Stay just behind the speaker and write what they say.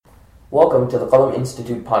Welcome to the Qalam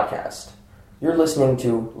Institute podcast. You're listening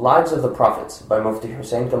to Lives of the Prophets by Mufti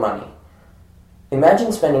Hussein Kamani.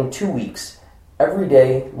 Imagine spending 2 weeks, every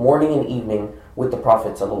day, morning and evening, with the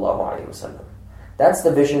Prophet ﷺ. That's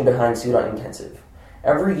the vision behind Seerah Intensive.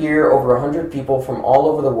 Every year, over 100 people from all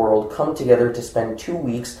over the world come together to spend 2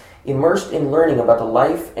 weeks immersed in learning about the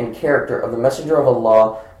life and character of the Messenger of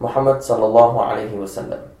Allah, Muhammad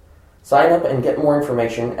ﷺ. Sign up and get more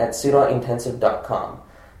information at seerahintensive.com.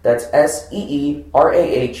 That's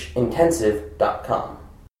SEERAH intensive.com.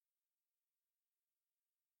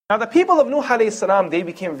 Now the people of Nuh alayhi salam, they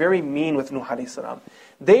became very mean with Nuh alayhi salam.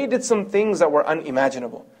 They did some things that were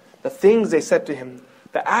unimaginable. The things they said to him,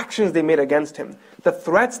 the actions they made against him, the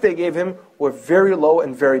threats they gave him were very low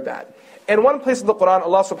and very bad. In one place in the Quran,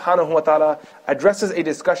 Allah subhanahu wa ta'ala addresses a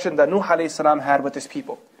discussion that Nuh alayhi salam had with his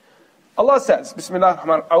people. Allah says, Bismillah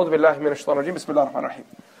ar-Rahman, A'udhu billahi minash shaitanir rajim, Bismillah ar-Rahman ar-Rahim.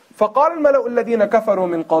 فَقَالَ الْمَلَأُ الَّذِينَ كَفَرُوا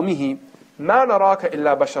مِنْ قَوْمِهِ مَا نَرَاكَ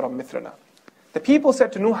إِلَّا بَشَرًا مِثْلَنَا. The people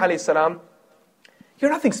said to Nuh alayhi salam,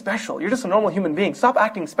 you're nothing special, you're just a normal human being, stop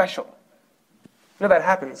acting special. You know that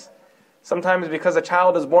happens. Sometimes because a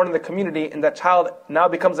child is born in the community and that child now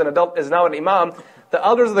becomes an adult, is now an imam, the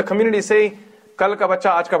elders of the community say, Kal ka bacha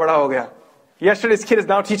aaj ka bada ho gaya. Yesterday's kid is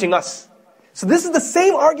now teaching us. So this is the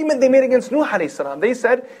same argument they made against Nuh alayhi salam. They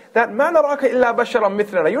said that مَا نَرَاكَ إِلَّا بَشَرًا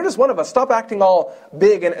مِثْلَنَا. You're just one of us, stop acting all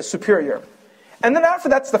big and superior. And then after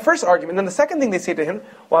that's the first argument. Then the second thing they say to him,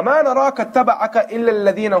 وَمَا نَرَاكَ اتَّبَعَكَ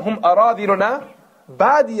إِلَّا الَّذِينَ هُمْ أَرَاذِلُنَا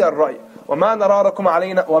بَادِيَ الرَّيْ وَمَا نَرَى لَكُمْ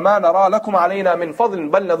عَلَيْنَا مِنْ فَضْلٍ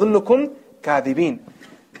بَلْ نَظُنُّكُمْ كَاذِبِينَ.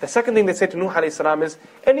 The second thing they say to Nuh alayhi salam is,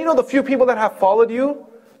 and you know the few people that have followed you,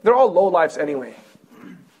 they're all low lives anyway.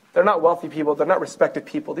 They're not wealthy people, they're not respected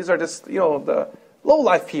people. These are just, the low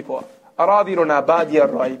life people. أَرَاذِلُنَا بَادِيَ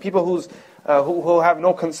الرَّيْ. People who have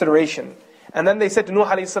no consideration. And then they said to Nuh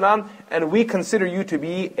alayhi salam, and we consider you to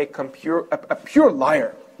be a pure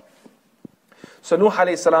liar. So Nuh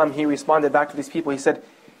alayhi salam, he responded back to these people, he said,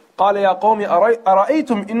 قال يا قوم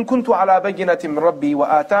أرأيتم إن كنت على بينة من ربي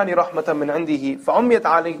وآتاني رحمة من عنده فعميت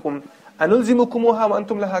عليكم أنلزمكموها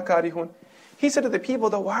وأنتم لها كارهون. He said to the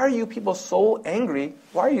people, that why are you people so angry?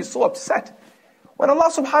 Why are you so upset? When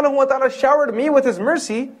Allah subhanahu wa ta'ala showered me with His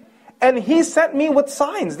mercy, and He sent me with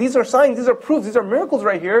signs. These are signs, these are proofs, these are miracles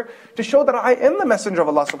right here to show that I am the messenger of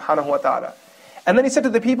Allah subhanahu wa ta'ala. And then He said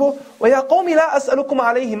to the people, وَيَا قَوْمِ لَا أَسْأَلُكُمْ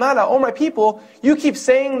عَلَيْهِ مَالًا. Oh my people, you keep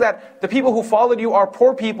saying that the people who followed you are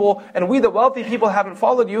poor people, and we the wealthy people haven't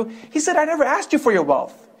followed you. He said, I never asked you for your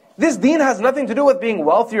wealth. This deen has nothing to do with being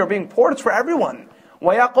wealthy or being poor, it's for everyone.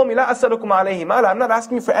 وَيَا قَوْمِ لَا أَسْأَلُكُمْ عَلَيْهِ مَالًا. I'm not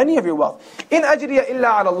asking you for any of your wealth. إِنْ أَجْرِيَ إِلَّا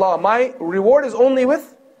عَلَى اللَّهِ. My reward is only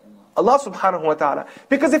with Allah subhanahu wa ta'ala.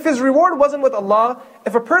 Because if his reward wasn't with Allah,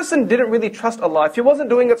 if a person didn't really trust Allah, if he wasn't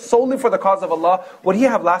doing it solely for the cause of Allah, would he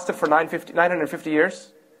have lasted for 950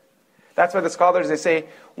 years? That's why the scholars, they say,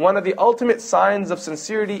 one of the ultimate signs of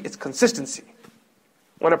sincerity is consistency.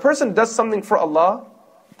 When a person does something for Allah,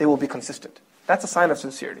 they will be consistent. That's a sign of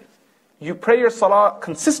sincerity. You pray your salah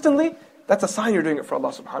consistently, that's a sign you're doing it for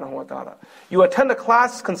Allah subhanahu wa ta'ala. You attend a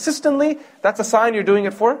class consistently, that's a sign you're doing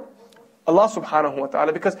it for Allah subhanahu wa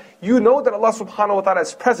ta'ala, because you know that Allah subhanahu wa ta'ala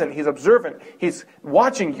is present, He's observant, He's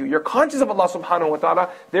watching you, you're conscious of Allah subhanahu wa ta'ala,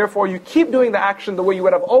 therefore you keep doing the action the way you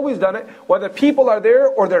would have always done it, whether people are there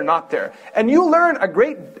or they're not there. And you learn a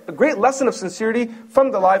great lesson of sincerity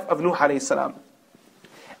from the life of Nuh alayhi salam.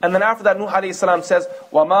 And then after that, Nuh alayhi salam says,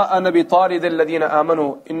 وَمَا أَنَا بِطَارِدِ الَّذِينَ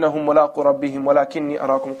آمَنُوا إِنَّهُمْ مُلَاقُ رَبِّهِمْ وَلَكِنِّي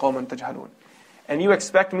أَرَاكُمْ قَوْمًا تَجْهَلُونَ. And you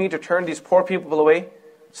expect me to turn these poor people away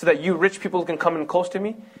so that you rich people can come in close to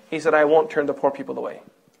me? He said, I won't turn the poor people away.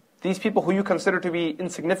 These people who you consider to be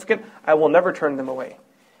insignificant, I will never turn them away.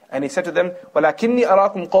 And he said to them, وَلَكِنِّي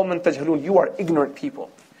أَرَاكُمْ قَوْمًا تَجْهَلُونَ. You are ignorant people.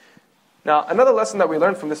 Now, another lesson that we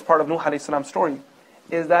learned from this part of Nuh alayhi salam's story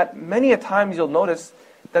is that many a times you'll notice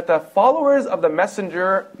that the followers of the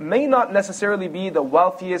messenger may not necessarily be the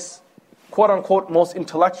wealthiest, quote-unquote, most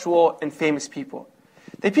intellectual and famous people.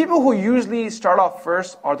 The people who usually start off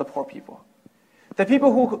first are the poor people. The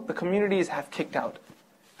people who the communities have kicked out.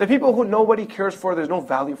 The people who nobody cares for, there's no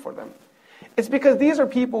value for them. It's because these are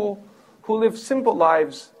people who live simple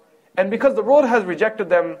lives, and because the world has rejected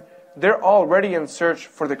them, they're already in search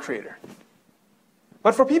for the Creator.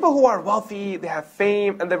 But for people who are wealthy, they have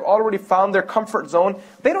fame, and they've already found their comfort zone,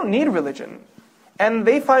 they don't need religion. And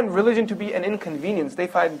they find religion to be an inconvenience. They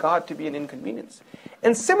find God to be an inconvenience.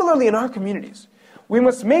 And similarly in our communities, we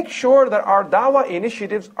must make sure that our dawah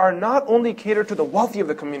initiatives are not only catered to the wealthy of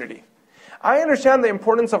the community. I understand the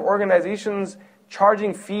importance of organizations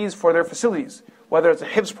charging fees for their facilities, whether it's a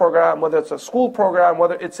HIBS program, whether it's a school program,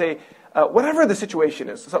 whether it's a whatever the situation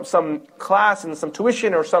is, some class and some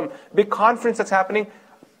tuition or some big conference that's happening.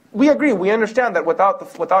 we agree, we understand that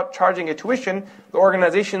without charging a tuition, the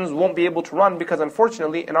organizations won't be able to run, because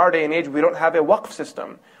unfortunately, in our day and age, we don't have a waqf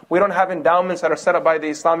system. We don't have endowments that are set up by the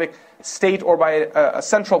Islamic State or by a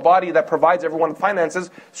central body that provides everyone finances.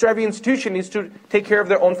 So every institution needs to take care of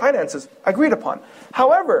their own finances. Agreed upon.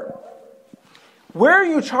 However, where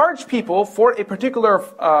you charge people for a particular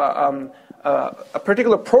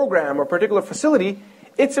program or particular facility,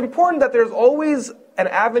 it's important that there's always an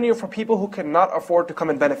avenue for people who cannot afford to come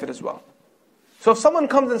and benefit as well. So if someone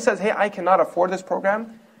comes and says, hey, I cannot afford this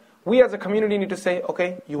program, we as a community need to say,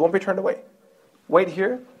 okay, you won't be turned away. Wait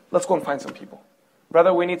here, let's go and find some people.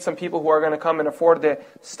 Rather, we need some people who are going to come and afford the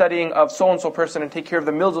studying of so-and-so person and take care of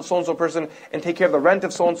the meals of so-and-so person and take care of the rent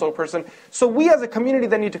of so-and-so person. So we as a community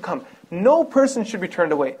then need to come. No person should be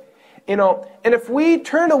turned away. And if we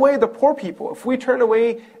turn away the poor people, if we turn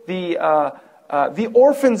away the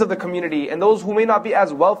orphans of the community and those who may not be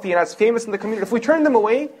as wealthy and as famous in the community, if we turn them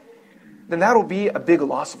away, then that will be a big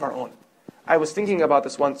loss of our own. I was thinking about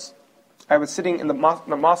this once. I was sitting in the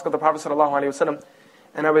mosque of the Prophet ﷺ,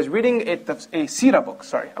 and I was reading a seerah book.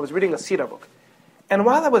 I was reading a seerah book. And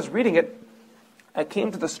while I was reading it, I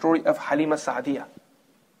came to the story of Halima Sa'diyah.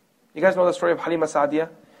 You guys know the story of Halima Sa'diyah?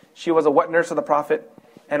 She was a wet nurse of the Prophet,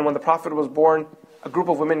 and when the Prophet was born, a group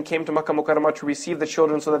of women came to Makkah Mukarramah to receive the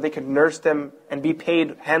children so that they could nurse them and be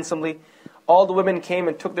paid handsomely. All the women came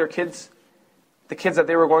and took their kids, the kids that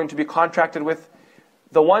they were going to be contracted with.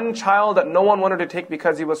 The one child that no one wanted to take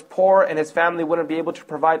because he was poor and his family wouldn't be able to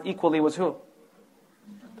provide equally was who?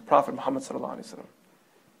 The Prophet Muhammad ﷺ.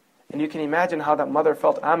 And you can imagine how that mother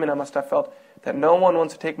felt, Amina must have felt, that no one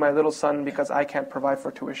wants to take my little son because I can't provide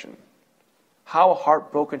for tuition. How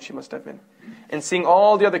heartbroken she must have been. And seeing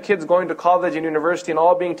all the other kids going to college and university and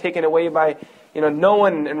all being taken away by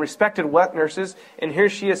known and respected wet nurses, and here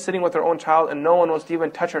she is sitting with her own child and no one wants to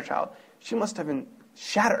even touch her child. She must have been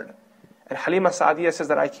shattered. And Halima Sa'diyah says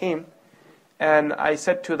that I came and I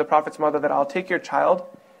said to the Prophet's mother that I'll take your child,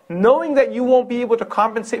 knowing that you won't be able to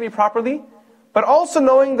compensate me properly, but also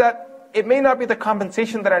knowing that it may not be the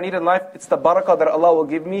compensation that I need in life, it's the barakah that Allah will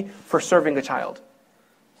give me for serving a child.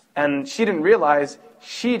 And she didn't realize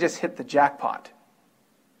she just hit the jackpot.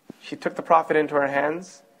 She took the Prophet into her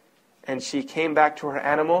hands and she came back to her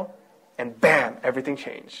animal and bam, everything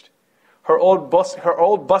changed. Her old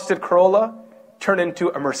busted Corolla turned into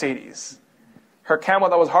a Mercedes. Her camel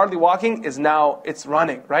that was hardly walking it's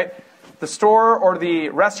running, right? The store or the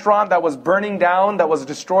restaurant that was burning down, that was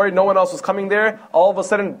destroyed, no one else was coming there, all of a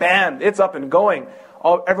sudden, bam, it's up and going.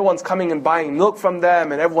 Everyone's coming and buying milk from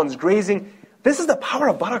them and everyone's grazing. This is the power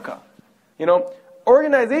of barakah.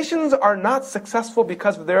 Organizations are not successful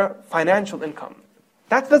because of their financial income.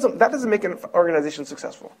 That doesn't make an organization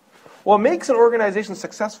successful. What makes an organization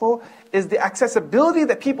successful is the accessibility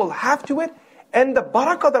that people have to it and the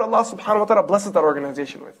barakah that Allah subhanahu wa ta'ala blesses that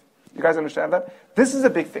organization with. You guys understand that? This is a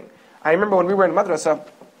big thing. I remember when we were in madrasa,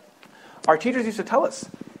 our teachers used to tell us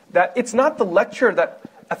that it's not the lecture that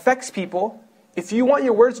affects people. If you want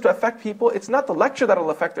your words to affect people, it's not the lecture that will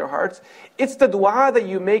affect their hearts. It's the dua that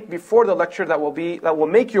you make before the lecture that will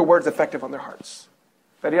make your words effective on their hearts.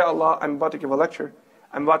 That, Ya Allah, I'm about to give a lecture.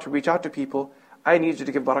 I'm about to reach out to people. I need you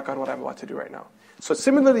to give barakah on what I'm about to do right now. So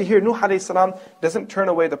similarly here, Nuh alayhi salam doesn't turn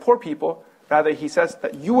away the poor people. Rather, he says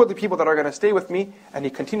that you are the people that are going to stay with me, and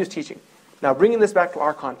he continues teaching. Now, bringing this back to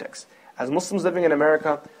our context. As Muslims living in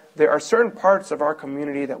America, there are certain parts of our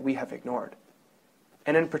community that we have ignored.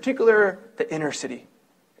 And in particular, the inner city.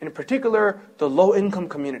 In particular, the low-income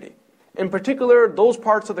community. In particular, those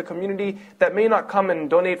parts of the community that may not come and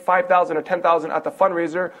donate $5,000 or $10,000 at the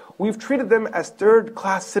fundraiser, we've treated them as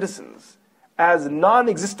third-class citizens, as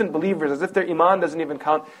non-existent believers, as if their iman doesn't even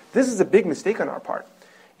count. This is a big mistake on our part.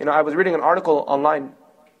 I was reading an article online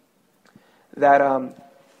that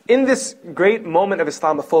in this great moment of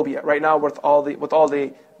Islamophobia, right now with all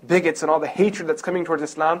the bigots and all the hatred that's coming towards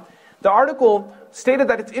Islam, the article stated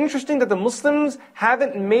that it's interesting that the Muslims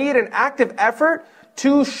haven't made an active effort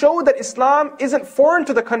to show that Islam isn't foreign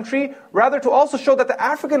to the country, rather to also show that the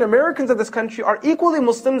African Americans of this country are equally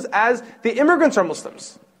Muslims as the immigrants are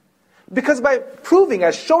Muslims. Because by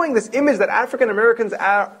showing this image that African Americans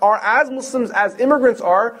are as Muslims as immigrants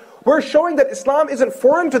are, we're showing that Islam isn't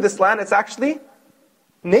foreign to this land, it's actually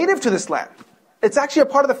native to this land. It's actually a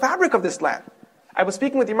part of the fabric of this land. I was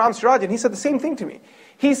speaking with Imam Siraj and he said the same thing to me.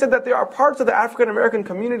 He said that there are parts of the African American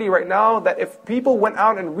community right now that if people went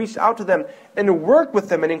out and reached out to them and worked with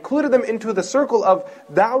them and included them into the circle of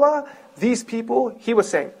da'wah, these people, he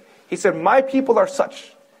said, my people are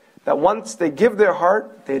such that once they give their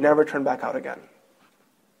heart, they never turn back out again.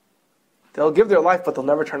 They'll give their life, but they'll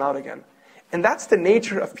never turn out again. And that's the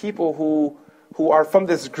nature of people who who are from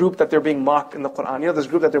this group that they're being mocked in the Quran. You know this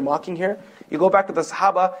group that they're mocking here? You go back to the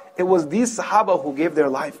Sahaba, it was these Sahaba who gave their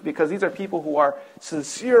life, because these are people who are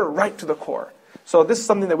sincere right to the core. So this is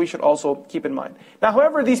something that we should also keep in mind. Now,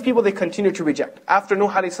 however, these people, they continue to reject. After Nuh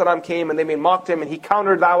alayhi salam came and they mocked him and he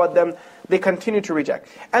counter-dawat them, they continue to reject.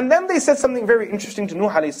 And then they said something very interesting to Nuh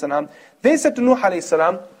alayhi salam. They said to Nuh alayhi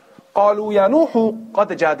salam, قَالُوا يَا نُوحُ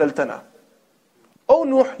قَدْ جَادَلْتَنَا. Oh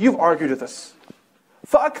Nuh, you've argued with us.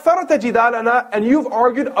 فَأَكْثَرْتَ جِدَالَنَا, and you've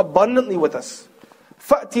argued abundantly with us.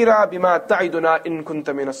 فَأْتِنَا بِمَا تَعِدُنَا إِن كُنْتَ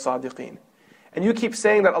مِنَ الصَّادِقِينَ. And you keep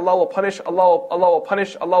saying that Allah will punish, Allah will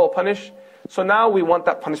punish, Allah will punish. So now we want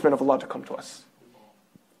that punishment of Allah to come to us.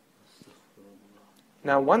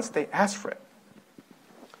 Now once they asked for it,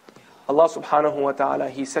 Allah subhanahu wa ta'ala,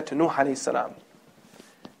 He said to Nuh alayhi salam,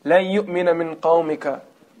 لَن يُؤْمِنَ مِن قَوْمِكَ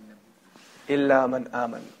إِلَّا مَنْ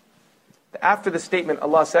آمَنَ. After the statement,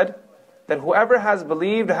 Allah said that whoever has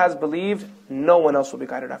believed, no one else will be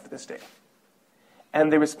guided after this day.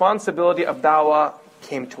 And the responsibility of da'wah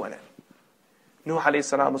came to an end. Nuh alayhi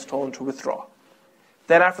salam was told to withdraw.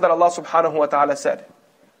 Then after that, Allah subhanahu wa ta'ala said,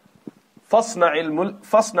 فَاصْنَعِ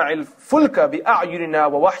الْفُلْكَ بِأَعْيُنِنَا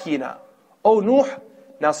وَوَحْيِنَا. Oh Nuh,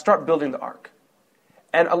 now start building the ark.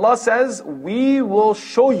 And Allah says, we will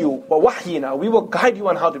show you, وَوَحْيِنَا, we will guide you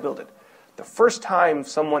on how to build it. The first time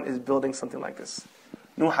someone is building something like this,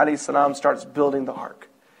 Nuh alayhi salam starts building the ark.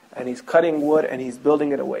 And he's cutting wood and he's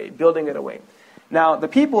building it away. Now the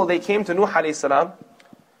people, they came to Nuh alayhi salam,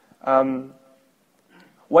 وَيَصْنَعُ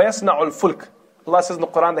الْفُلْكَ. Allah says in the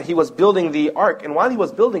Quran that he was building the ark, and while he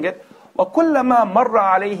was building it, وَكُلَّمَا مَرَّ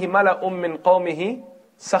عَلَيْهِ مَلَأٌ مِّن قَوْمِهِ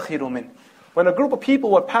سَخِرُوا مِنْهُ. When a group of people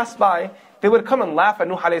would pass by, they would come and laugh at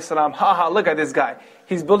Nuh alayhi salam. Ha ha, look at this guy.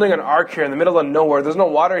 He's building an ark here in the middle of nowhere. There's no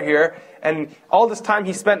water here. And all this time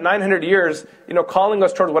he spent 900 years, calling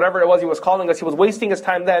us towards whatever it was he was calling us. He was wasting his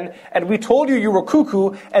time then. And we told you were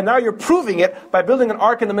cuckoo, and now you're proving it by building an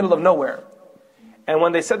ark in the middle of nowhere. And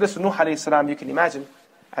when they said this to Nuh alayhi salam, you can imagine,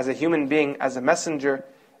 as a human being, as a messenger,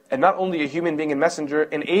 and not only a human being and messenger,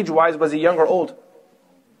 in age-wise, was he young or old?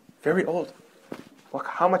 Very old. Look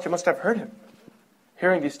how much it must have hurt him,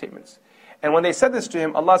 hearing these statements. And when they said this to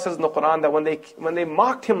him, Allah says in the Quran that when they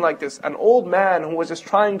mocked him like this, an old man who was just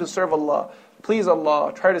trying to serve Allah, please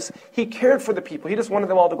Allah, he cared for the people. He just wanted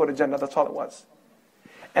them all to go to Jannah. That's all it was.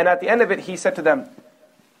 And at the end of it, he said to them,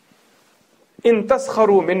 إِن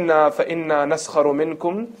تَسْخَرُوا مِنَّا فَإِنَّا نَسْخَرُ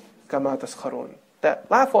مِنْكُمْ كَمَا تَسْخَرُونَ. That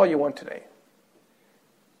laugh all you want today.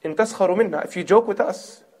 إِن تَسْخَرُوا مِنَّا. If you joke with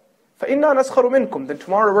us, فَإِنَّا نَسْخَرُ مِنْكُمْ. Then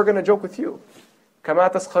tomorrow we're going to joke with you.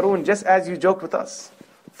 كَمَا تَسْخَرُونَ. Just as you joked with us.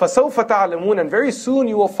 فَسَوْفَ تَعْلَمُونَ. And very soon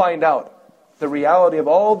you will find out the reality of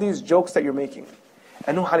all these jokes that you're making.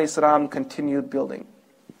 And Nuh alayhi salam continued building.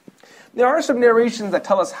 There are some narrations that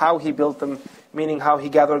tell us how he built them, meaning how he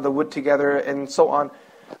gathered the wood together and so on.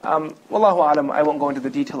 Wallahu alam, I won't go into the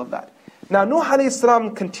detail of that. Now Nuh alayhi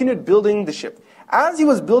salam continued building the ship. As he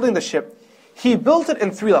was building the ship, he built it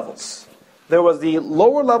in 3 levels. There was the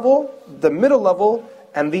lower level, the middle level,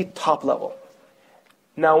 and the top level.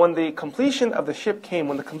 Now when the completion of the ship came,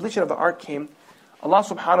 when the completion of the ark came, Allah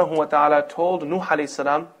subhanahu wa ta'ala told Nuh alayhi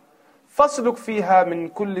salam, فَاسْلُكْ فِيهَا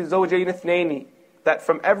مِن كُلِّ زَوْجَيْنِ اثْنَيْنِ. That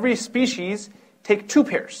from every species, take 2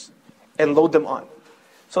 pairs and load them on.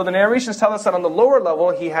 So the narrations tell us that on the lower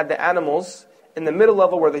level, he had the animals, in the middle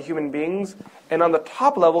level were the human beings, and on the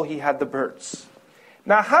top level he had the birds.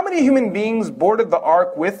 Now how many human beings boarded the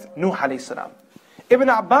ark with Nuh alayhi salam? Ibn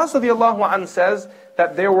Abbas radiallahu anhu says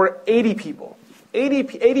that there were 80 people.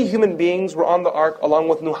 80 human beings were on the ark along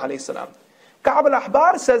with Nuh alayhi salam. Ka'b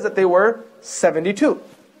al-Ahbar says that they were 72.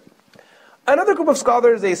 Another group of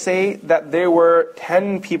scholars, they say that there were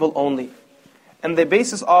 10 people only. And they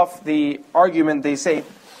base this off the argument, they say,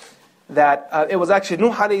 that it was actually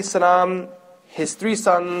Nuh alayhi salam, his 3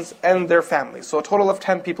 sons, and their families. So a total of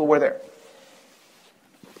 10 people were there.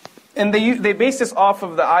 And they base this off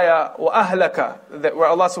of the ayah, وَأَهْلَكَ, where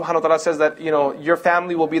Allah subhanahu wa ta'ala says that, your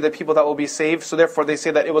family will be the people that will be saved. So therefore they say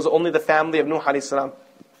that it was only the family of Nuh alayhi salam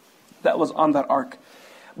that was on that ark.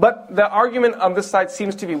 But the argument on this side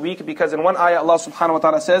seems to be weak, because in one ayah Allah subhanahu wa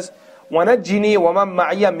ta'ala says, وَنَجِّنِي وَمَن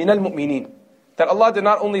مَعِيَ مِنَ الْمُؤْمِنِينَ. That Allah did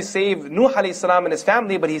not only save Nuh alayhi salam and his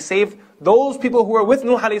family, but He saved those people who were with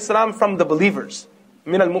Nuh alayhi salam from the believers.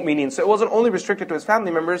 مِنَ الْمُؤْمِنِينَ. So it wasn't only restricted to his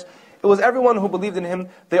family members, it was everyone who believed in him,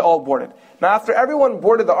 they all boarded. Now after everyone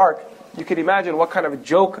boarded the ark, you could imagine what kind of a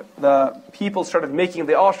joke the people started making.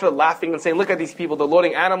 They all started laughing and saying, look at these people, they're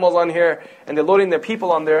loading animals on here, and they're loading their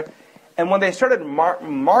people on there. And when they started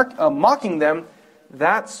mocking them,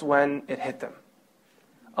 that's when it hit them.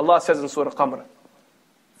 Allah says in Surah Qamr,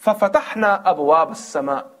 فَفَتَحْنَا أَبْوَابَ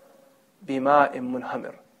السَّمَاءِ بِمَاءٍ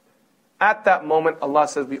مُنْهَمِرٍ. At that moment, Allah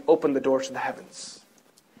says, we opened the doors to the heavens.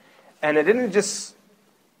 And it didn't just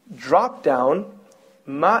drop down,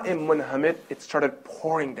 ma'im munhamid, it started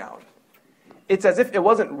pouring down. It's as if it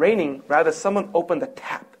wasn't raining, rather someone opened the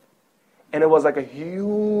tap. And it was like a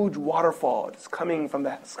huge waterfall just coming from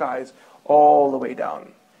the skies all the way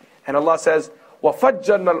down. And Allah says,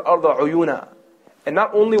 وَفَجَّرْنَا الْأَرْضَ عُيُونًا. And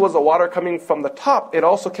not only was the water coming from the top, it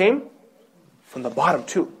also came from the bottom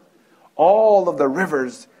too. All of the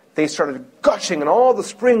rivers, they started gushing, and all the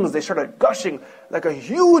springs, they started gushing like a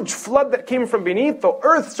huge flood that came from beneath. The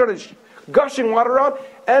earth started gushing water out,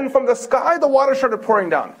 and from the sky, the water started pouring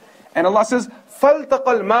down. And Allah says, فَالْتَقَى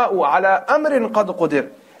الْمَاءُ عَلَىٰ أَمْرٍ قَدْ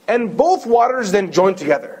قُدِرٍ. And both waters then joined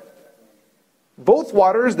together. Both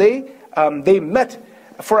waters, they met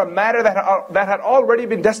for a matter that had already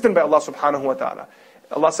been destined by Allah subhanahu wa ta'ala.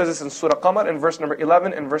 Allah says this in Surah Qamar in verse number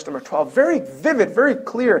 11 and verse number 12. Very vivid, very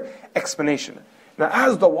clear explanation. Now,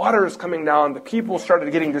 as the water is coming down, the people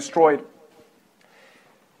started getting destroyed.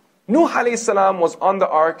 Nuh alayhi salam was on the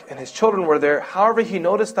ark and his children were there. However, he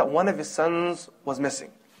noticed that one of his sons was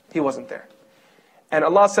missing. He wasn't there. And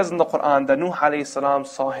Allah says in the Quran that Nuh alayhi salam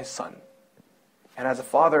saw his son. And as a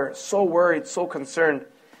father, so worried, so concerned,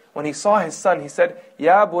 when he saw his son, he said,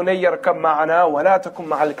 Ya bunayya arkab ma'ana wa la takum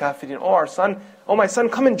ma'al kafirin. Oh, our son, oh my son,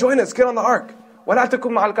 come and join us, get on the ark. Wa la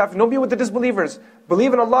takum ma'al kafirin. Don't be with the disbelievers.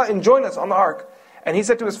 Believe in Allah and join us on the ark. And he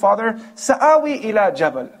said to his father, Sa'awi ila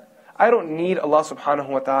jabal. I don't need Allah subhanahu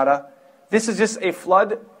wa ta'ala. This is just a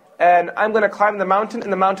flood, and I'm going to climb the mountain,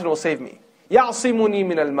 and the mountain will save me. يَعْصِمُنِي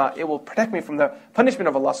مِنَ الْمَاءِ. It will protect me from the punishment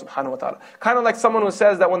of Allah subhanahu wa ta'ala. Kind of like someone who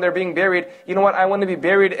says that when they're being buried, you know what, I want to be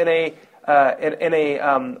buried in a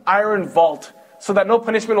iron vault, so that no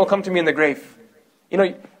punishment will come to me in the grave. You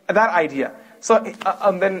know, that idea. So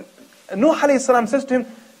then Nuh alayhi salam says to him,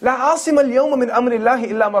 لا عاصم اليوم من أمر الله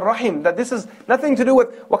إلا من رحم. That this is nothing to do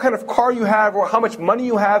with what kind of car you have or how much money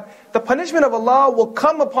you have. The punishment of Allah will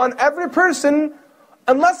come upon every person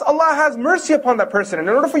unless Allah has mercy upon that person. And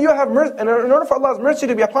in order for Allah's mercy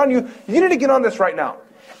to be upon you, you need to get on this right now.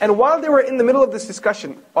 And while they were in the middle of this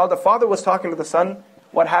discussion, while the father was talking to the son,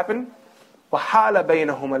 what happened? وَحَالَ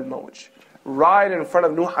بَيْنَهُمَ الْمَوْجِ. Right in front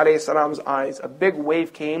of Nuh alayhi salam's eyes, a big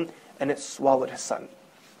wave came and it swallowed his son.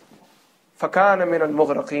 فَكَانَ مِنَ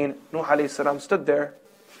الْمُغْرَقِينَ. Nuh alayhi salam stood there,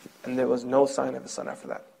 and there was no sign of his son after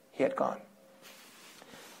that. He had gone.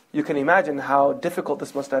 You can imagine how difficult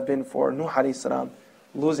this must have been for Nuh alayhi salam,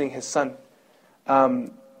 losing his son. The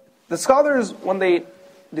scholars, when they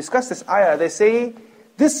discuss this ayah, they say,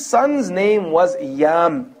 this son's name was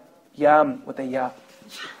Yam. Yam with a Ya.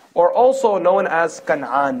 Or also known as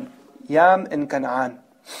Kan'an. Yam and Kan'an.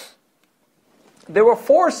 There were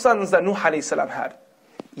 4 sons that Nuh alayhi salam had.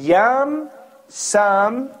 Yam,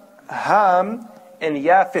 Sam, Ham, and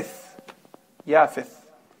Yafith. Yafith.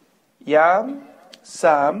 Yam,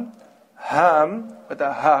 Sam, Ham, with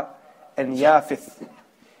a Ha, and Yafith.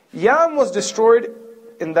 Yam was destroyed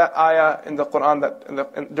in that ayah in the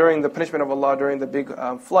Quran during the punishment of Allah, during the big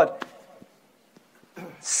flood.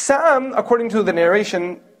 Sam, according to the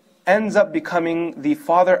narration, ends up becoming the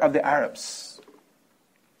father of the Arabs.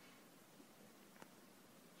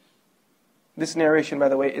 This narration, by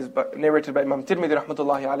the way, is narrated by Imam Tirmidhi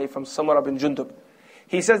rahmatullahi alayhi from Samurah bin Jundub.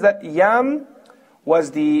 He says that Yam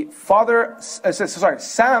was the father,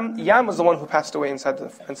 Yam was the one who passed away inside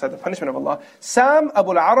the punishment of Allah. Sam,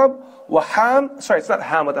 Abu al-Arab, wa Ham, it's not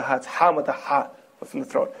Ham with a Ha, it's Ham with a Ha from the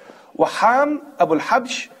throat. Wa Ham, Abu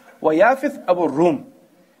al-Habsh, wa Yafith, Abu al-Rum.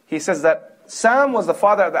 He says that Sam was the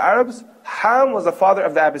father of the Arabs, Ham was the father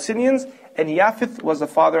of the Abyssinians, and Yafith was the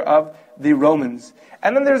father of the Romans.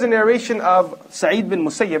 And then there's a narration of Sa'id bin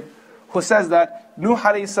Musayyib, who says that Nuh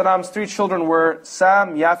alayhi salam's 3 children were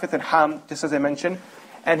Sam, Yafith, and Ham, just as I mentioned.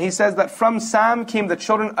 And he says that from Sam came the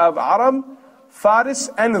children of Arab, Faris,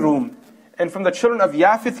 and Rum. And from the children of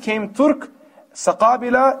Yafith came Turk,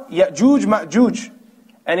 Saqabila, Ya'juj, Ma'juj.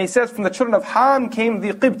 And he says from the children of Ham came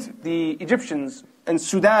the Qibt, the Egyptians, and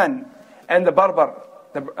Sudan, and the Barbar,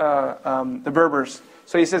 the Berbers.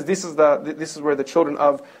 So he says this is where the children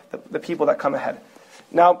of the people that come ahead.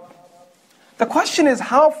 Now, the question is,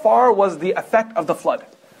 how far was the effect of the flood?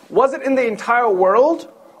 Was it in the entire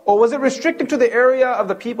world, or was it restricted to the area of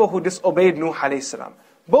the people who disobeyed Nuh alayhi salam?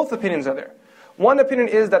 Both opinions are there. One opinion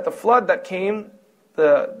is that the flood that came,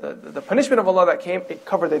 the punishment of Allah that came, it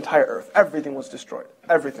covered the entire earth. Everything was destroyed.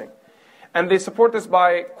 Everything. And they support this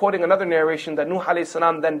by quoting another narration that Nuh alayhi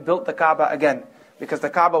salam then built the Kaaba again, because the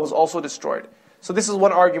Kaaba was also destroyed. So this is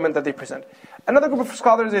one argument that they present. Another group of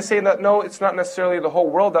scholars, they say that no, it's not necessarily the whole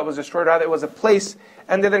world that was destroyed, rather it was a place,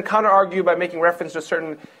 and they then counter-argue by making reference to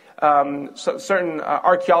certain certain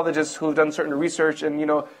archaeologists who've done certain research,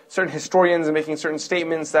 and certain historians are making certain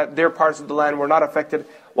statements that their parts of the land were not affected.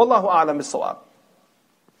 Wallahu a'lam bis-sawab.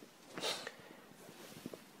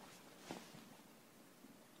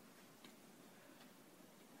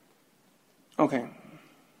 Okay.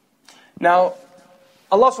 Now,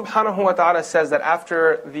 Allah subhanahu wa ta'ala says that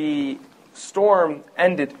after the storm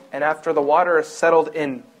ended and after the water settled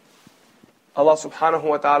in, Allah subhanahu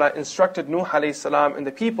wa ta'ala instructed Nuh alayhi salam and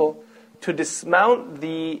the people to dismount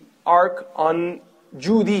the ark on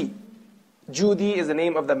Judi. Judi is the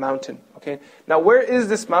name of the mountain. Okay. Now, where is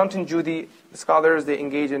this mountain Judi? The scholars, they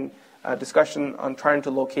engage in discussion on trying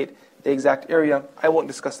to locate the exact area. I won't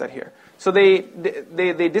discuss that here. So they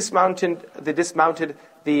dismounted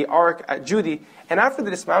the ark at Judi, and after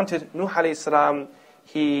they dismounted, Nuh alayhi salam,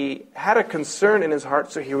 he had a concern in his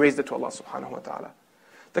heart, so he raised it to Allah subhanahu wa ta'ala.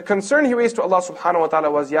 The concern he raised to Allah subhanahu wa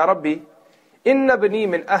ta'ala was, Ya Rabbi, inna bani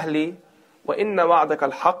min ahli, wa inna wa'adaka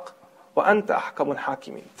al-haq, wa anta ahkamul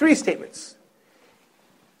hakimin. 3 statements.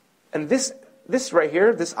 And this right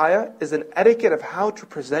here, this ayah, is an etiquette of how to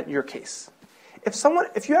present your case.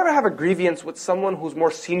 If you ever have a grievance with someone who's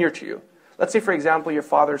more senior to you, let's say for example your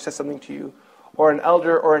father says something to you, or an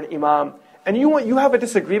elder or an imam, and you have a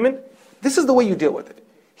disagreement, this is the way you deal with it.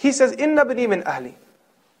 He says, Inna bani min ahli.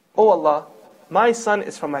 Oh Allah, my son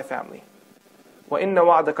is from my family. Wa inna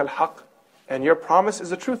wa'adaka al-haq, and your promise is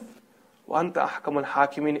the truth. Wa anta ahkamul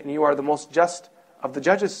hakimin, and you are the most just of the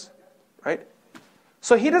judges. Right?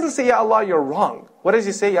 So he doesn't say, Ya Allah, you're wrong. What does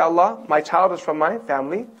he say? Ya Allah, my child is from my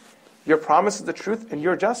family. Your promise is the truth, and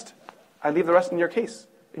you're just. I leave the rest in your case,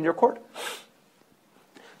 in your court.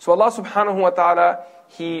 So Allah subhanahu wa ta'ala,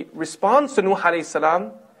 He responds to Nuh alayhi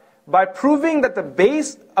salam by proving that the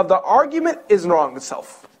base of the argument is wrong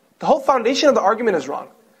itself. The whole foundation of the argument is wrong.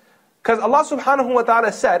 Because Allah subhanahu wa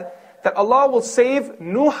ta'ala said that Allah will save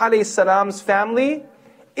Nuh alayhi salam's family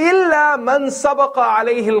إِلَّا مَنْ سَبَقَ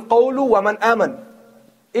عَلَيْهِ الْقَوْلُ وَمَنْ آمَنَ.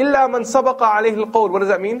 إِلَّا مَنْ سَبَقَ عَلَيْهِ الْقَوْلُ. What does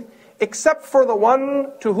that mean? Except for the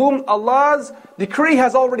one to whom Allah's decree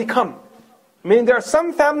has already come. Meaning there are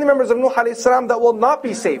some family members of Nuh alayhi salam that will not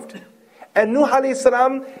be saved. And Nuh alayhi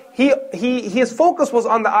salam, his focus was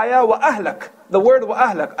on the ayah wa ahlak. The word wa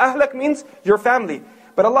ahlak. Ahlak means your family.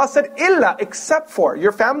 But Allah said, illa, except for.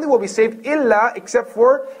 Your family will be saved, illa, except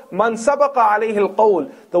for man sabaqa alayhi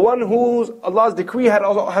al-qawl. The one whose Allah's decree has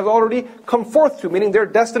already come forth to. Meaning they're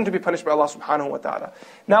destined to be punished by Allah subhanahu wa ta'ala.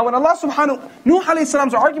 Now when Nuh alayhi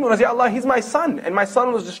salam's argument was, Ya Allah, he's my son. And my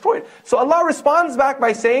son was destroyed. So Allah responds back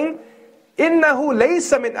by saying, Innahu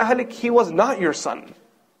laysa min ahlik, he was not your son.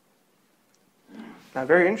 Now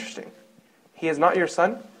very interesting. He is not your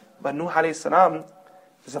son, but Nuh alayhi salam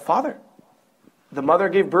is a father. The mother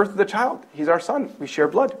gave birth to the child. He's our son. We share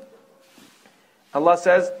blood. Allah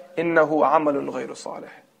says, Innahu amalun ghayru salih.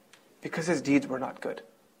 Because his deeds were not good.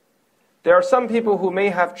 There are some people who may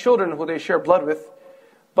have children who they share blood with,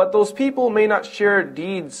 but those people may not share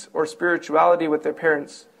deeds or spirituality with their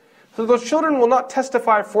parents. So those children will not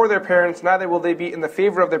testify for their parents, neither will they be in the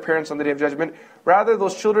favor of their parents on the Day of Judgment. Rather,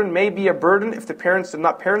 those children may be a burden if the parents did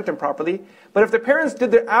not parent them properly. But if the parents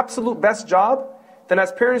did their absolute best job, then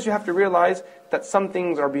as parents you have to realize that some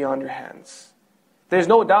things are beyond your hands. There's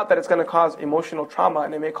no doubt that it's going to cause emotional trauma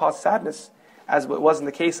and it may cause sadness, as it was in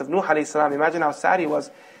the case of Nuh alayhi salam. Imagine how sad he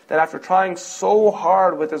was that after trying so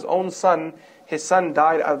hard with his own son, his son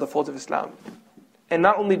died out of the folds of Islam. And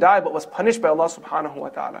not only died, but was punished by Allah subhanahu wa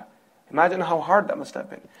ta'ala. Imagine how hard that must have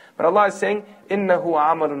been. But Allah is saying, إِنَّهُ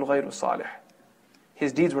عَمَلٌ غَيْرُ صَالِحٍ.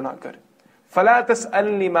 His deeds were not good. فَلَا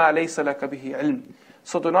تَسْأَلْنِ مَا لَيْسَ لَكَ بِهِ عِلْمٍ.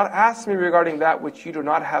 So do not ask me regarding that which you do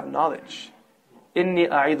not have knowledge. إِنِّي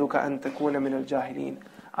أَعِذُكَ أَن تَكُونَ مِنَ الْجَاهِلِينَ.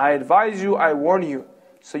 I advise you, I warn you,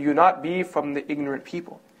 so you not be from the ignorant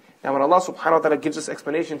people. Now when Allah subhanahu wa ta'ala gives this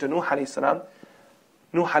explanation to Nuh alayhi salam,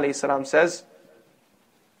 Nuh alayhi salam says,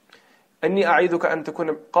 إِنِّي أَعِذُكَ أَن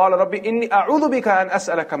تَكُونَ قَالَ رَبِّ إِنِّي أَعُوذُ بِكَ أَنْ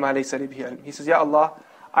أَسْأَلَكَ مَا لَيْسَ لِي بِهِ عِلْمٍ. He says, Ya Allah,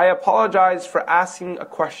 I apologize for asking a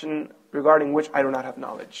question regarding which I do not have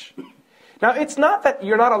knowledge. Now it's not that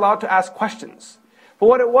you're not allowed to ask questions. But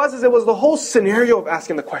what it was the whole scenario of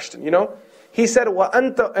asking the question, He said,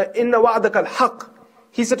 وَأَنْتَ إِنَّ وَعْدَكَ الْحَقِّ.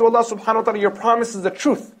 He said to Allah subhanahu wa ta'ala, your promise is the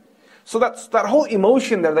truth. So that whole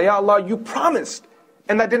emotion there, that Ya Allah, you promised,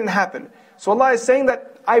 and that didn't happen. So Allah is saying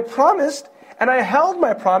that I promised, and I held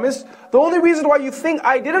my promise. The only reason why you think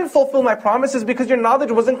I didn't fulfill my promise is because your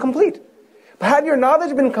knowledge wasn't complete. But had your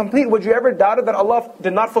knowledge been complete, would you ever doubt that Allah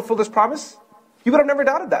did not fulfill this promise? You would have never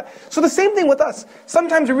doubted that. So the same thing with us.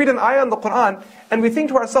 Sometimes we read an ayah in the Quran, and we think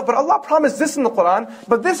to ourselves, but Allah promised this in the Quran,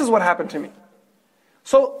 but this is what happened to me.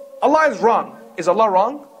 So Allah is wrong. Is Allah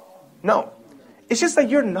wrong? No. It's just that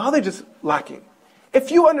your knowledge is lacking. If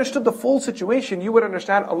you understood the full situation, you would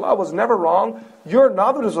understand Allah was never wrong, your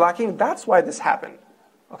knowledge was lacking, that's why this happened.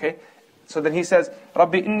 Okay? So then he says,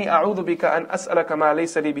 Rabbi inni a'udhu bika an as'alaka ma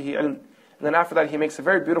laysa li bihi ilm. And then after that he makes a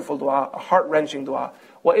very beautiful dua, a heart-wrenching dua.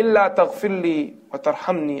 وَإِلَّا تَغْفِرْ لِي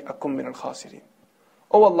وَتَرْحَمْنِي أَكُمْ مِنَ الْخَاسِرِينَ.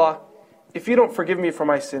 Oh Allah, if you don't forgive me for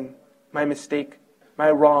my sin, my mistake, my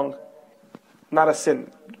wrong, not a sin,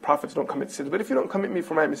 prophets don't commit sins, but if you don't commit me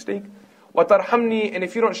for my mistake, وَتَرْحَمْنِي, and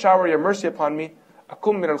if you don't shower your mercy upon me,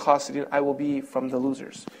 أَكُمْ مِنَ الْخَاسِرِينَ, I will be from the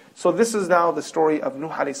losers. So this is now the story of Nuh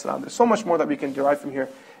alayhi salam. There's so much more that we can derive from here.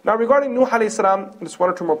 Now regarding Nuh alayhi salam, just one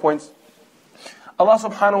or two more points. Allah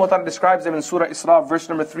subhanahu wa ta'ala describes him in Surah Isra, verse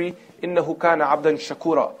number 3, إِنَّهُ كَانَ عَبْدًا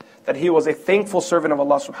شَكُورًا, that he was a thankful servant of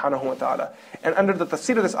Allah subhanahu wa ta'ala. And under the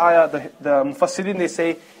tafsir of this ayah, the mufassirin, they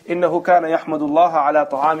say, إِنَّهُ كَانَ يَحْمَدُ اللَّهَ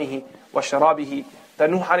عَلَى طَعَامِهِ وَشَرَابِهِ, that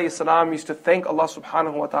Nuh alayhi salam used to thank Allah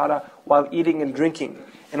subhanahu wa ta'ala while eating and drinking.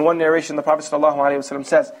 In one narration, the Prophet sallallahu alayhi wa sallam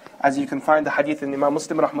says, as you can find the hadith in Imam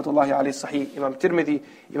Muslim rahmatullahi alayhi sahih, Imam Tirmidhi,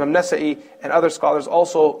 Imam Nasa'i, and other scholars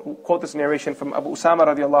also quote this narration from Abu Usama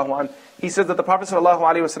radiallahu anh. He says that the Prophet sallallahu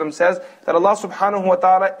alayhi wa sallam says that Allah subhanahu wa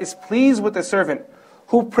ta'ala is pleased with a servant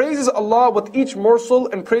who praises Allah with each morsel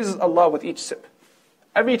and praises Allah with each sip.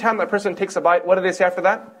 Every time that person takes a bite, what do they say after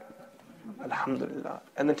that? Alhamdulillah.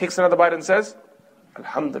 And then takes another bite and says,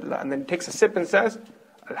 Alhamdulillah. And then takes a sip and says,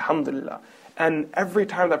 Alhamdulillah. And every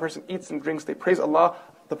time that person eats and drinks, they praise Allah.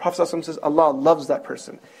 The Prophet ﷺ says, Allah loves that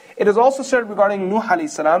person. It is also said regarding Nuh alayhi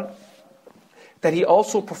salam that he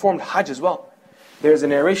also performed Hajj as well. There is a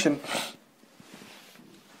narration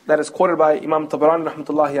that is quoted by Imam Tabarani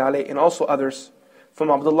rahmatullahi alayhi and also others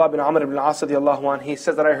from Abdullah bin Amr ibn al-As radiallahu anhu. He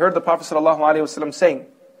says that I heard the Prophet ﷺ saying,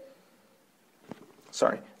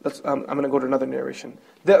 I'm going to go to another narration.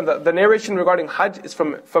 The narration regarding Hajj is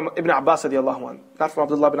from Ibn Abbas radiallahu anhu, not from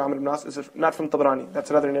Abdullah bin Amr ibn al-As, it's not from Tabarani. That's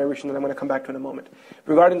another narration that I'm going to come back to in a moment.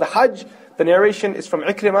 Regarding the Hajj, the narration is from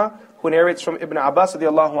Ikrimah, who narrates from Ibn Abbas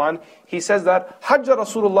radiallahu anhu. He says that Hajj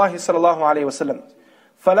Rasulullah sallallahu alayhi wa sallam,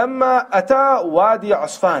 فَلَمَّا أَتَى وَادِي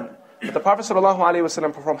عُسْفَانِ, the Prophet sallallahu alayhi wa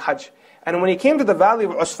sallam performed Hajj. And when he came to the valley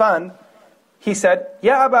of Usfan, he said,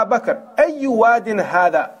 Ya Aba Bakr, أَيُّ وَادٍ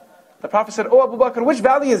هَذَا? The Prophet said, Oh Abu Bakr, which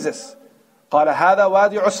valley is this? قَالَ هَذَا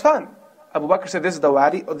وَادِي عُسْفَانِ. Abu Bakr said, this is the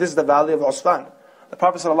valley of Usfan. The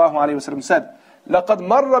Prophet ﷺ said, لَقَدْ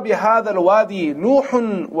مَرَّ بِهَذَا الْوَادِي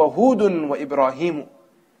نُوحٌ وَهُودٌ وَإِبْرَاهِيمُ.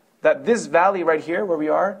 That this valley right here, where we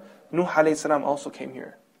are, Nuh alayhi salam also came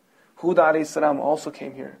here. Hud alayhi salam also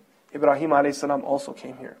came here. Ibrahim alayhi salam also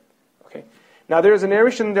came here. Okay. Now there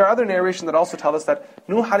are other narrations that also tell us that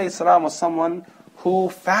Nuh alayhi salam was someone who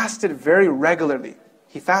fasted very regularly.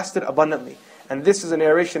 He fasted abundantly. And this is a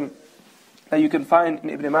narration that you can find in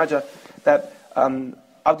Ibn Majah, that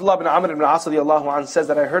Abdullah bin Amr ibn al-As radiallahu anh says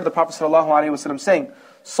that I heard the Prophet sallallahu alayhi wa sallam saying,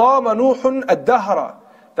 صَامَ نُوحٌ الدَّهْرَ,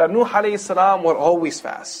 that Nuh alayhi salam would always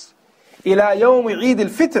fast. إِلَى يَوْمِ عِيدِ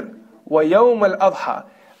الْفِطْرِ وَيَوْمَ الْأَضْحَى,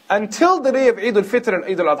 until the day of Eid al-Fitr and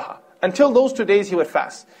Eid al-Adha. Until those 2 days he would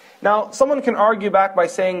fast. Now, someone can argue back by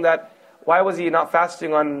saying that, why was he not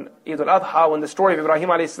fasting on Eid al-Adha when the story of Ibrahim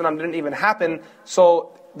alayhi salam didn't even happen?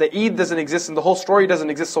 So the Eid doesn't exist and the whole story doesn't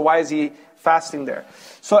exist, so why is he fasting there?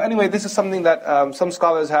 So anyway, this is something that some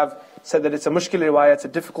scholars have said that it's a mushkil riwayah, it's a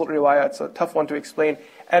difficult riwayah, it's a tough one to explain.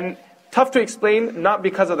 And tough to explain not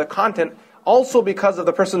because of the content, also because of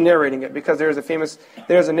the person narrating it. Because there's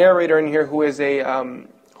a narrator in here who is a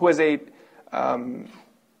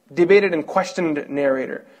debated and questioned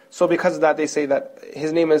narrator. So because of that, they say that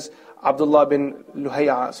his name is Abdullah bin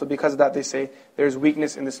Luhayya. So because of that, they say there's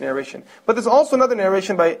weakness in this narration. But there's also another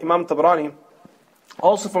narration by Imam Tabarani,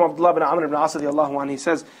 also from Abdullah bin Amr ibn al-As radiallahu anhu. He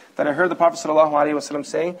says that I heard the Prophet sallallahu alayhi wa sallam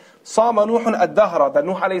saying, صَامَ نُوحٌ الدَّهْرَ, that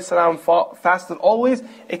Nuh alayhi salam fasted always,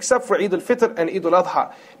 except for Eid al-Fitr and Eid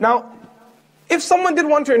al-Adha. Now, if someone did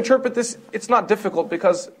want to interpret this, it's not difficult,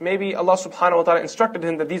 because maybe Allah subhanahu wa ta'ala instructed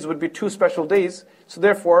him that these would be 2 special days, so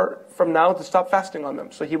therefore, from now to stop fasting on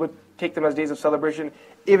them. So he would take them as days of celebration,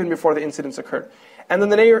 even before the incidents occurred. And then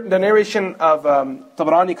the narration of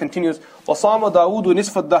Tabarani continues, وَصَامَ دَاوُدُ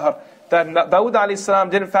نِصْفَ الدَّهْرِ, that Dawood alayhi salam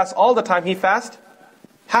didn't fast all the time, he fasted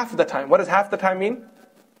half the time. What does half the time mean?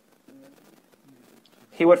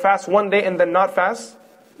 He would fast 1 day and then not fast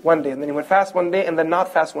 1 day. And then he would fast 1 day and then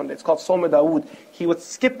not fast 1 day. It's called Sawm Dawood. He would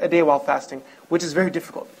skip a day while fasting, which is very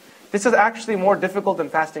difficult. This is actually more difficult than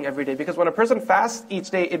fasting every day, because when a person fasts each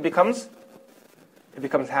day, it becomes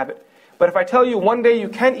habit. But if I tell you 1 day you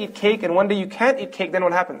can't eat cake and 1 day you can't eat cake, then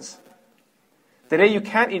what happens? The day you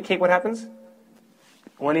can't eat cake, what happens?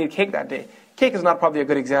 You want to eat cake that day. Cake is not probably a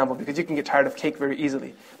good example, because you can get tired of cake very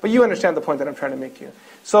easily. But you understand the point that I'm trying to make here.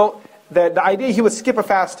 So the idea he would skip a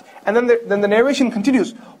fast. And then the narration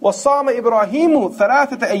continues, وَصَامَ إِبْرَاهِيمُ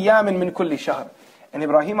ثَلَاثَةَ أَيَّامٍ مِّن كُلِّ شَهْرٍ. And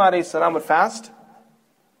Ibrahim a.s. would fast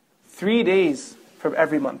 3 days from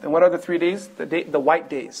every month. And what are the 3 days? The white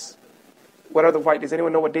days. What are the white days?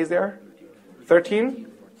 Anyone know what days they are? 13,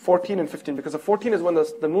 14, and 15. Because the 14 is when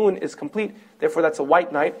the moon is complete. Therefore, that's a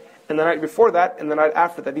white night. And the night before that, and the night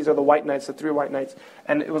after that, these are the white nights, the 3 white nights.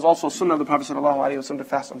 And it was also sunnah of the Prophet ﷺ to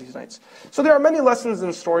fast on these nights. So there are many lessons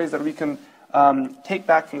and stories that we can take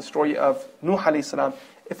back from the story of Nuh alayhi salam.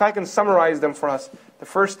 If I can summarize them for us, the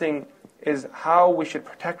first thing is how we should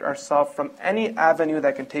protect ourselves from any avenue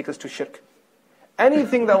that can take us to shirk.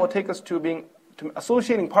 Anything that will take us to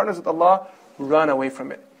associating partners with Allah, run away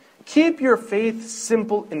from it. Keep your faith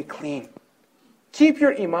simple and clean. Keep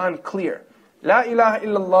your iman clear. La ilaha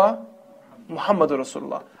illallah, Muhammadur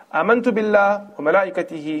Rasulullah. Amantu billah wa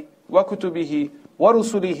malaikatihi wa kutubihi wa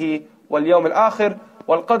rusulihi wal yawm al-akhir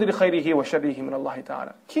wal qadri khayrihi wa sharrihi min Allah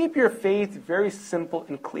ta'ala. Keep your faith very simple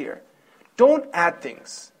and clear. Don't add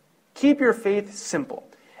things. Keep your faith simple.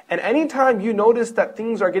 And anytime you notice that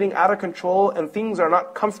things are getting out of control and things are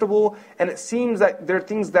not comfortable and it seems that there are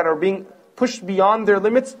things that are being pushed beyond their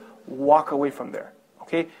limits, walk away from there.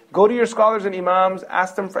 Okay? Go to your scholars and imams,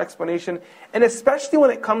 ask them for explanation. And especially when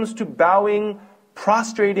it comes to bowing,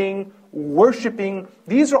 prostrating, worshipping,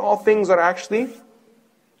 these are all things that are actually,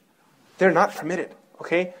 they're not permitted.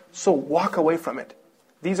 Okay? So walk away from it.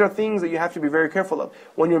 These are things that you have to be very careful of.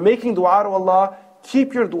 When you're making dua to Allah,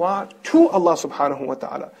 keep your dua to Allah subhanahu wa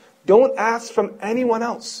ta'ala. Don't ask from anyone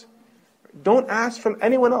else. Don't ask from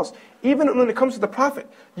anyone else. Even when it comes to the Prophet,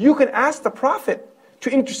 you can ask the Prophet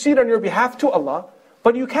to intercede on your behalf to Allah,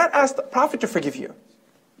 but you can't ask the Prophet to forgive you.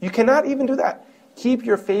 You cannot even do that. Keep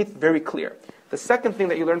your faith very clear. The second thing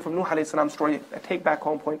that you learn from Nuh alayhi salam's story, a take back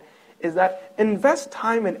home point, is that invest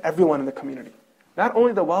time in everyone in the community. Not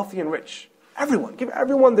only the wealthy and rich. Everyone. Give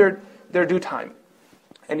everyone their due time.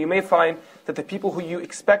 And you may find that the people who you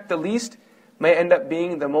expect the least may end up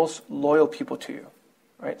being the most loyal people to you.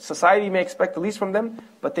 Right? Society may expect the least from them,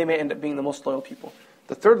 but they may end up being the most loyal people.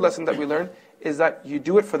 The third lesson that we learn is that you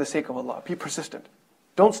do it for the sake of Allah. Be persistent.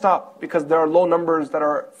 Don't stop because there are low numbers that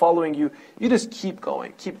are following you. You just keep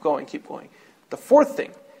going, keep going, keep going. The fourth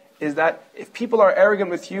thing is that if people are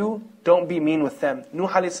arrogant with you, don't be mean with them. Nuh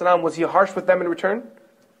alayhi salam, was he harsh with them in return?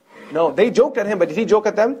 No, they joked at him, but did he joke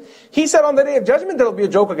at them? He said on the day of judgment there will be a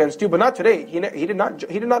joke against you, but not today. He did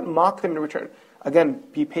not mock them in return. Again,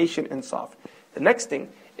 be patient and soft. The next thing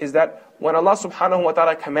is that when Allah subhanahu wa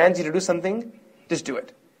ta'ala commands you to do something, just do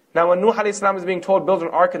it. Now when Nuh alayhi salam is being told, build an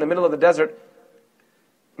ark in the middle of the desert,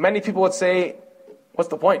 many people would say, what's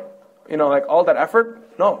the point? Like all that effort?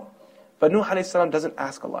 No. But Nuh alayhi salam doesn't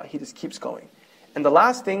ask Allah, he just keeps going. And the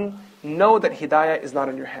last thing, know that hidayah is not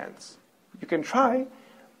in your hands. You can try,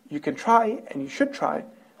 and you should try,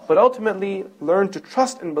 but ultimately learn to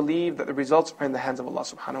trust and believe that the results are in the hands of Allah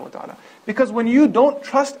subhanahu wa ta'ala. Because when you don't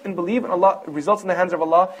trust and believe in Allah, results in the hands of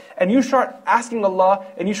Allah, and you start asking Allah,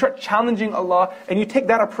 and you start challenging Allah, and you take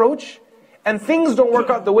that approach, and things don't work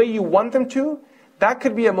out the way you want them to, that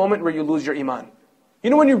could be a moment where you lose your iman. You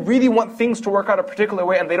know when you really want things to work out a particular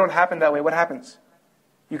way and they don't happen that way, what happens?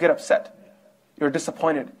 You get upset. You're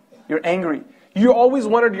disappointed. You're angry. You always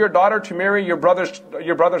wanted your daughter to marry your brother's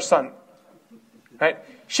son. Right?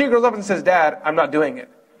 She grows up and says, Dad, I'm not doing it.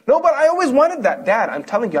 No, but I always wanted that. Dad, I'm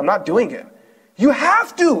telling you, I'm not doing it. You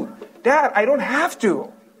have to. Dad, I don't have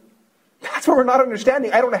to. That's what we're not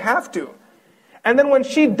understanding. I don't have to. And then when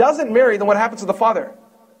she doesn't marry, then what happens to the father?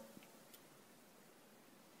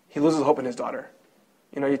 He loses hope in his daughter.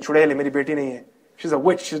 She's a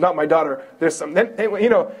witch, she's not my daughter. There's some,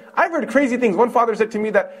 I've heard crazy things. One father said to me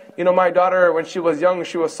that, my daughter, when she was young,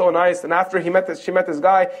 she was so nice, and after she met this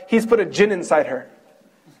guy, he's put a jinn inside her.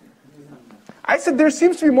 I said, there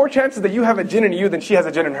seems to be more chances that you have a jinn in you than she has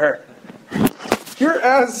a jinn in her. You're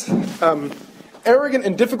as arrogant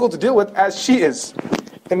and difficult to deal with as she is.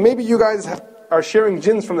 And maybe you guys are sharing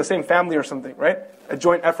jinns from the same family or something, right? A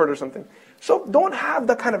joint effort or something. So don't have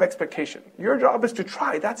that kind of expectation. Your job is to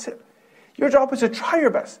try, that's it. Your job is to try your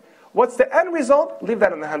best. What's the end result? Leave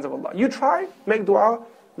that in the hands of Allah. You try, make dua,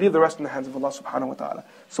 leave the rest in the hands of Allah subhanahu wa ta'ala.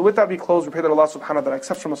 So with that we close. We pray that Allah subhanahu wa ta'ala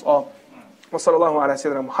accepts from us all. Wa sallallahu ala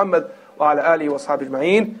sayyidina Muhammad wa ala alihi wa sahbihi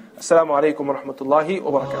ajma'in. Assalamu alaikum wa rahmatullahi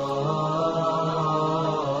wa barakatuh.